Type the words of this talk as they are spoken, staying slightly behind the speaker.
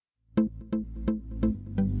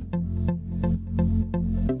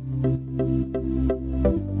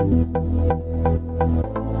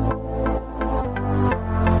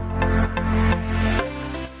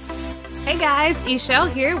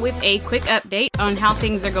Ishel here with a quick update on how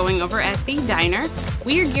things are going over at The Diner.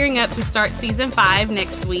 We are gearing up to start Season 5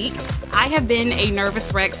 next week. I have been a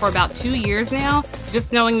nervous wreck for about 2 years now,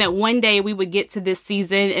 just knowing that one day we would get to this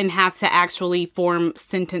season and have to actually form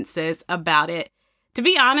sentences about it. To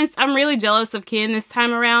be honest, I'm really jealous of Ken this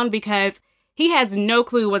time around because he has no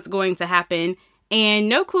clue what's going to happen and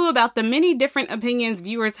no clue about the many different opinions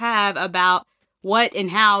viewers have about what and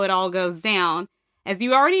how it all goes down. As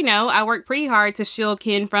you already know, I work pretty hard to shield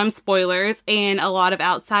Ken from spoilers and a lot of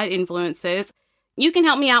outside influences. You can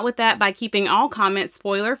help me out with that by keeping all comments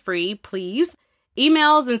spoiler-free, please.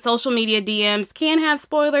 Emails and social media DMs can have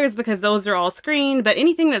spoilers because those are all screened, but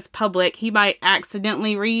anything that's public, he might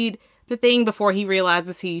accidentally read the thing before he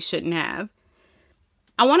realizes he shouldn't have.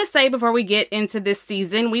 I want to say before we get into this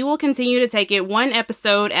season, we will continue to take it one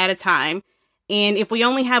episode at a time. And if we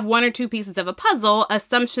only have one or two pieces of a puzzle,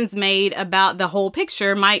 assumptions made about the whole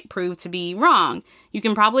picture might prove to be wrong. You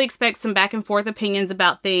can probably expect some back and forth opinions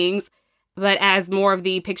about things, but as more of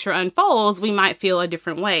the picture unfolds, we might feel a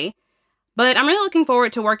different way. But I'm really looking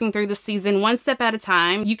forward to working through this season one step at a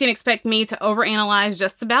time. You can expect me to overanalyze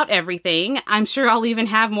just about everything. I'm sure I'll even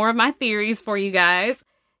have more of my theories for you guys.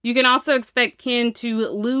 You can also expect Ken to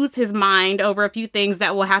lose his mind over a few things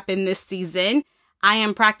that will happen this season. I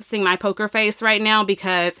am practicing my poker face right now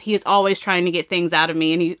because he is always trying to get things out of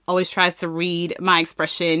me and he always tries to read my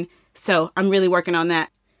expression. So I'm really working on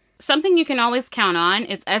that. Something you can always count on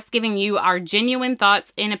is us giving you our genuine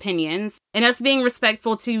thoughts and opinions and us being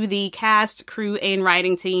respectful to the cast, crew, and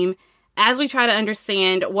writing team as we try to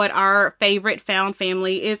understand what our favorite found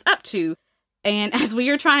family is up to. And as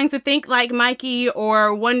we are trying to think like Mikey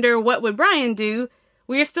or wonder what would Brian do,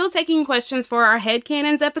 we are still taking questions for our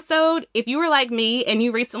headcanons episode. If you were like me and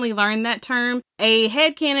you recently learned that term, a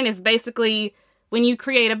headcanon is basically when you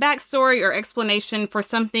create a backstory or explanation for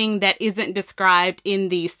something that isn't described in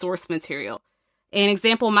the source material. An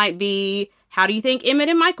example might be, how do you think Emmett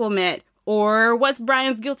and Michael met? Or what's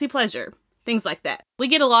Brian's guilty pleasure? Things like that. We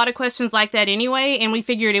get a lot of questions like that anyway, and we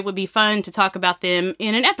figured it would be fun to talk about them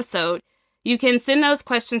in an episode. You can send those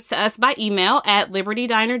questions to us by email at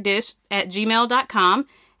libertydinnerdish@gmail.com,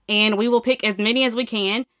 and we will pick as many as we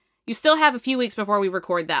can. You still have a few weeks before we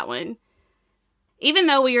record that one. Even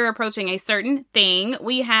though we are approaching a certain thing,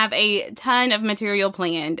 we have a ton of material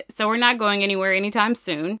planned, so we're not going anywhere anytime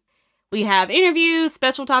soon. We have interviews,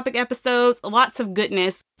 special topic episodes, lots of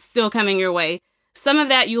goodness still coming your way. Some of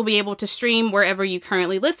that you'll be able to stream wherever you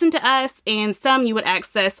currently listen to us, and some you would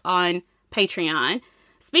access on Patreon.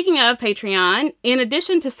 Speaking of Patreon, in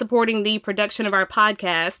addition to supporting the production of our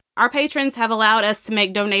podcast, our patrons have allowed us to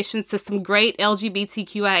make donations to some great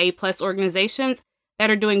LGBTQIA+ organizations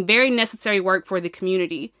that are doing very necessary work for the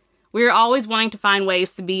community. We are always wanting to find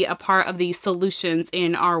ways to be a part of the solutions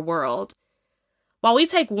in our world. While we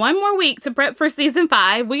take one more week to prep for Season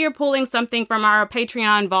 5, we are pulling something from our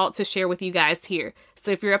Patreon vault to share with you guys here.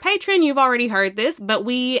 So if you're a patron, you've already heard this, but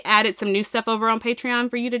we added some new stuff over on Patreon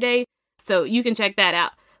for you today, so you can check that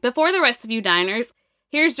out. But for the rest of you diners,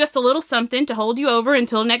 here's just a little something to hold you over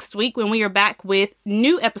until next week when we are back with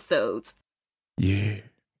new episodes. Yeah,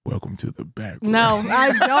 welcome to the back. No,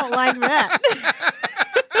 I don't like that.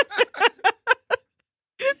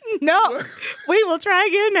 No, we will try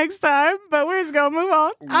again next time, but we're just going to move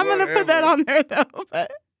on. I'm going to put that on there, though.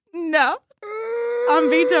 But no, I'm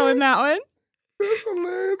vetoing that one. That's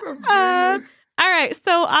hilarious. All right,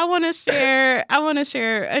 so I want to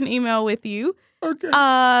share an email with you. Okay.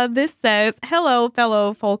 This says, hello,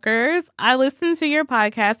 fellow Folkers. I listen to your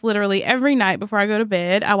podcast literally every night before I go to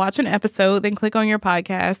bed. I watch an episode, then click on your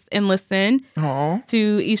podcast and listen to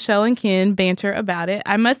Ishel and Ken banter about it.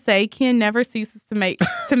 I must say, Ken never ceases to make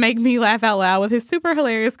me laugh out loud with his super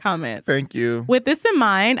hilarious comments. Thank you. With this in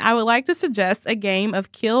mind, I would like to suggest a game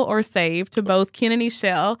of kill or save to both Ken and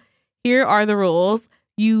Ishel. Here are the rules.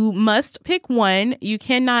 You must pick one. You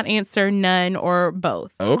cannot answer none or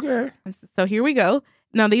both. Okay. So here we go.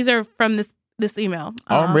 Now, these are from this email.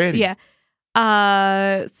 I'm ready. Yeah.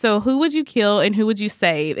 So who would you kill and who would you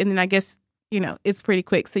save? And then I guess, it's pretty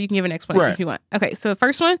quick, so you can give an explanation if you want. Okay, so the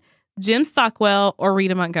first one, Jim Stockwell or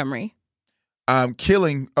Rita Montgomery? I'm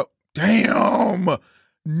killing... Oh, damn!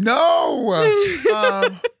 No!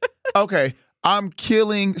 Okay. I'm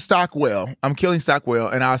killing Stockwell,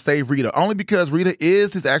 and I'll save Rita. Only because Rita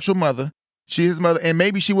is his actual mother. She's his mother, and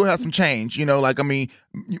maybe she will have some change.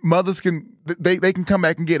 Mothers can come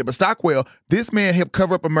back and get it. But Stockwell, this man helped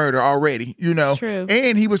cover up a murder already, True.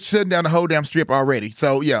 And he was shutting down the whole damn strip already.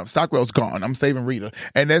 So, yeah, Stockwell's gone. I'm saving Rita.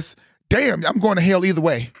 And that's damn, I'm going to hell either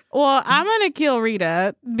way. Well, I'm going to kill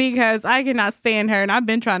Rita because I cannot stand her, and I've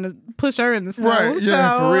been trying to push her in the snow. Right,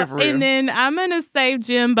 yeah, for real, for real. And then I'm going to save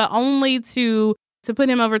Jim, but only to put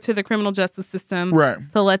him over to the criminal justice system. Right.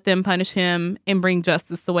 To let them punish him and bring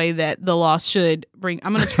justice the way that the law should bring.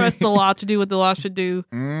 I'm going to trust the law to do what the law should do.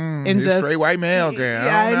 He's just straight white male, girl.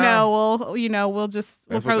 Yeah, I know. Well,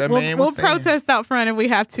 we'll protest out front if we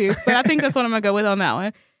have to. But I think that's what I'm going to go with on that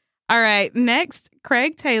one. All right. Next,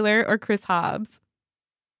 Craig Taylor or Chris Hobbs?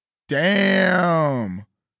 Damn.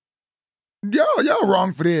 Y'all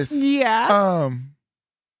wrong for this. Yeah.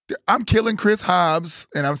 I'm killing Chris Hobbs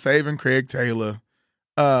and I'm saving Craig Taylor.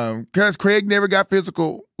 Because Craig never got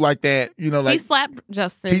physical like that. You know, like he slapped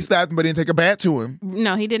Justin. He slapped him, but didn't take a bat to him.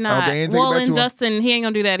 No, he did not. Okay, well, and Justin, he ain't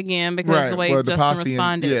gonna do that again because the way Justin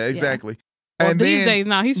responded. Yeah, exactly. Well, and these days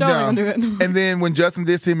now, he's sure gonna do it. And then when Justin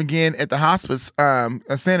dissed him again at the hospice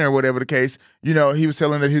center or whatever the case, you know, he was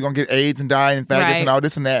telling that he was gonna get AIDS and die and faggots and all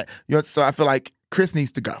this and that. You know, so I feel like Chris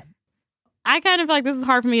needs to go. I kind of feel like this is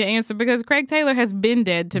hard for me to answer because Craig Taylor has been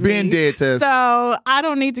dead to me. Been dead to us. So I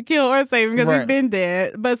don't need to kill or save him because he's been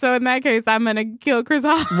dead. But so in that case, I'm going to kill Chris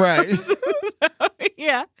Hobbs. Right. So,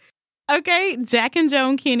 yeah. Okay. Jack and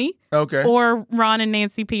Joan Kinney. Okay. Or Ron and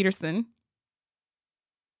Nancy Peterson.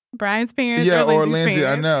 Brian's parents. Yeah, or Lindsay's Lindsay.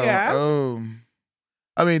 parents. I know. Yeah. Oh.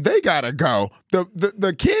 I mean, they gotta go.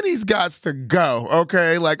 The Kennys gots to go,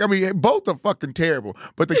 okay? Like, I mean, both are fucking terrible,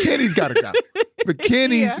 but the Kennys gotta go. The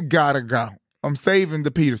Kennys gotta go. I'm saving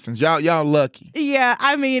the Petersons. Y'all lucky. Yeah,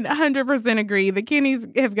 I mean, 100% agree. The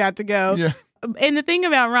Kennys have got to go. Yeah. And the thing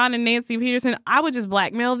about Ron and Nancy Peterson, I would just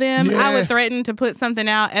blackmail them. Yeah. I would threaten to put something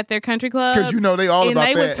out at their country club. Because you know they all about that.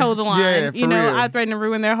 And they would toe the line. Yeah, you know, real. I threaten to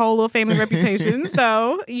ruin their whole little family reputation.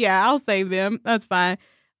 So, yeah, I'll save them. That's fine.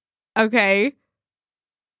 Okay.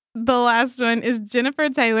 The last one is Jennifer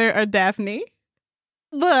Taylor or Daphne.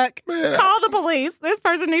 Look, call the police. This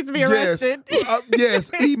person needs to be arrested.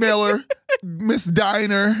 Yes, email her, Miss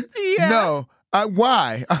Diner. Yeah. No,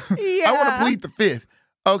 why? Yeah. I want to plead the fifth.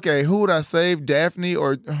 Okay, who would I save, Daphne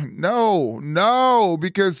or no?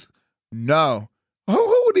 Because no,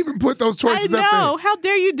 who would even put those choices up there? I know. How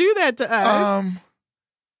dare you do that to us?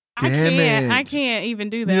 Damn I can't even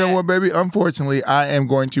do that. You know what, baby? Unfortunately, I am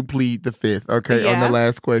going to plead the fifth. Okay, on the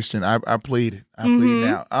last question, I pleaded. I plead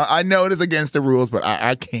now. I know it is against the rules, but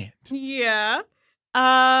I can't. Yeah. Those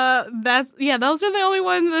are the only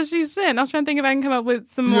ones that she sent. I was trying to think if I can come up with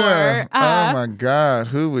some more. Oh my God.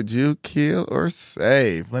 Who would you kill or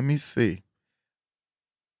save? Let me see.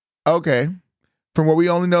 Okay. From what we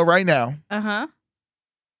only know right now. Uh-huh.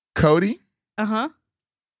 Cody. Uh-huh.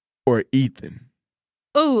 Or Ethan.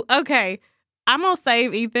 Ooh, okay. I'm gonna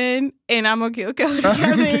save Ethan and I'm gonna kill Cody.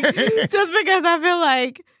 I think, just because I feel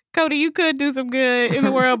like Cody, you could do some good in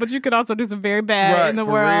the world, but you could also do some very bad in the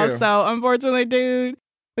world. Real. So unfortunately, dude,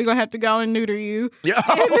 we're gonna have to go and neuter you. Yeah.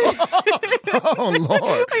 Oh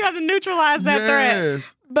Lord. We have to neutralize that threat.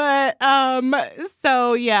 But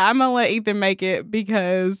so yeah, I'm gonna let Ethan make it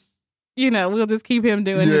because, you know, we'll just keep him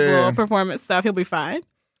doing his little performance stuff. He'll be fine.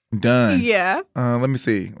 Done. Yeah. Let me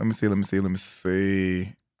see.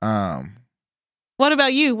 What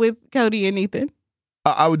about you with Cody and Ethan?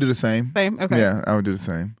 I would do the same. Same? Okay. Yeah, I would do the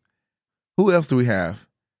same. Who else do we have?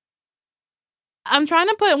 I'm trying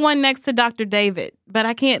to put one next to Dr. David, but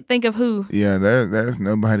I can't think of who. Yeah, there's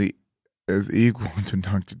nobody as equal to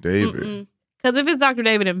Dr. David. Because if it's Dr.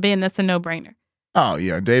 David and Ben, that's a no-brainer. Oh,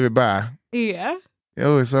 yeah. David, bye. Yeah.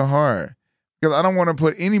 Oh, it's so hard. Because I don't want to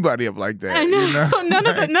put anybody up like that. I know. You know? none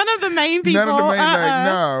of the main people. None of the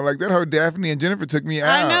main, like that whole Daphne and Jennifer took me out.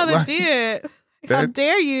 I know they did. How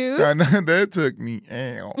dare you? I know that took me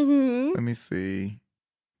out. Mm-hmm. Let me see.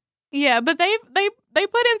 Yeah, but they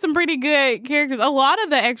put in some pretty good characters. A lot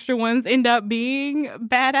of the extra ones end up being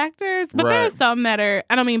bad actors, but there's some that are.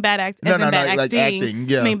 I don't mean bad acting. No, like acting.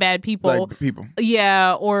 Yeah, I mean bad people. Like people.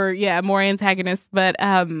 Yeah, or more antagonists, but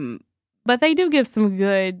they do give some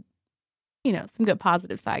good. You know, some good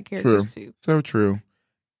positive side characters too. So true.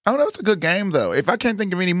 I don't know. It's a good game though. If I can't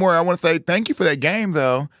think of any more, I want to say thank you for that game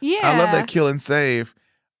though. Yeah, I love that kill and save.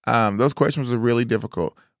 Those questions are really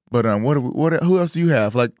difficult. But who else do you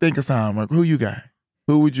have? Like, think of some. Like, who you got?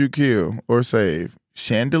 Who would you kill or save?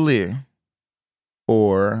 Chandelier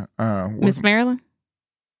or Miss Marilyn?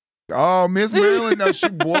 Oh, Miss Marilyn. No,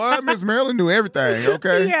 Miss Marilyn knew everything.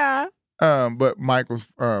 Okay. Yeah. But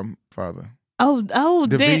Michael's father. Oh,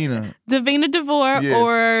 Davina. Davina DeVore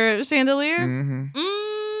or Chandelier? Mm-hmm.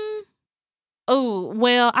 Oh,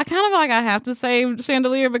 well, I kind of feel like I have to save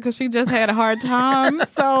Chandelier because she just had a hard time.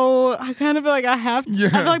 So I kind of feel like I have to. I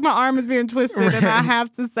feel like my arm is being twisted and I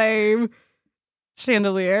have to save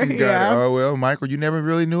chandelier. Got Yeah. it. Oh, well, Michael, you never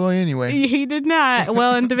really knew her anyway. He did not.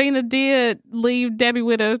 Well, and Davina did leave Debbie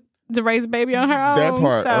to raise a baby on her own. That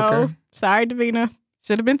part, so, okay. Sorry, Davina.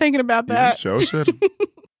 Should have been thinking about that. Sure should.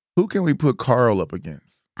 Who can we put Carl up against?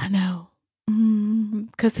 I know.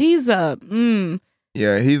 Because he's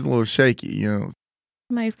Yeah, he's a little shaky, you know.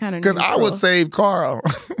 He's kind of Because I would save Carl.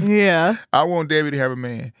 Yeah. I want Debbie to have a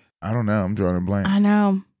man. I don't know. I'm drawing a blank. I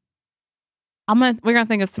know. We're gonna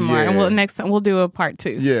think of some more, and next time we'll do a part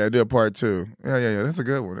 2. Yeah, do a part 2. Yeah. That's a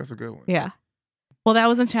good one. Yeah. Well, that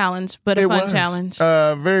was a challenge, but a fun challenge.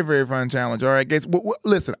 Very, very fun challenge. All right, guys.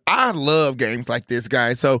 Listen, I love games like this,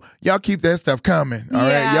 guys. So y'all keep that stuff coming. All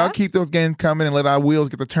right, y'all keep those games coming and let our wheels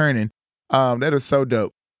get to turning. That is so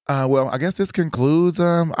dope. Well, I guess this concludes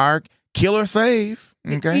our killer save.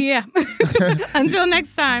 Okay. Yeah. Until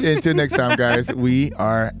next time. Until next time, guys. We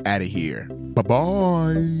are out of here. Bye-bye.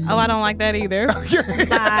 Oh, I don't like that either.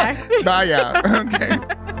 Bye. Bye, y'all. Okay.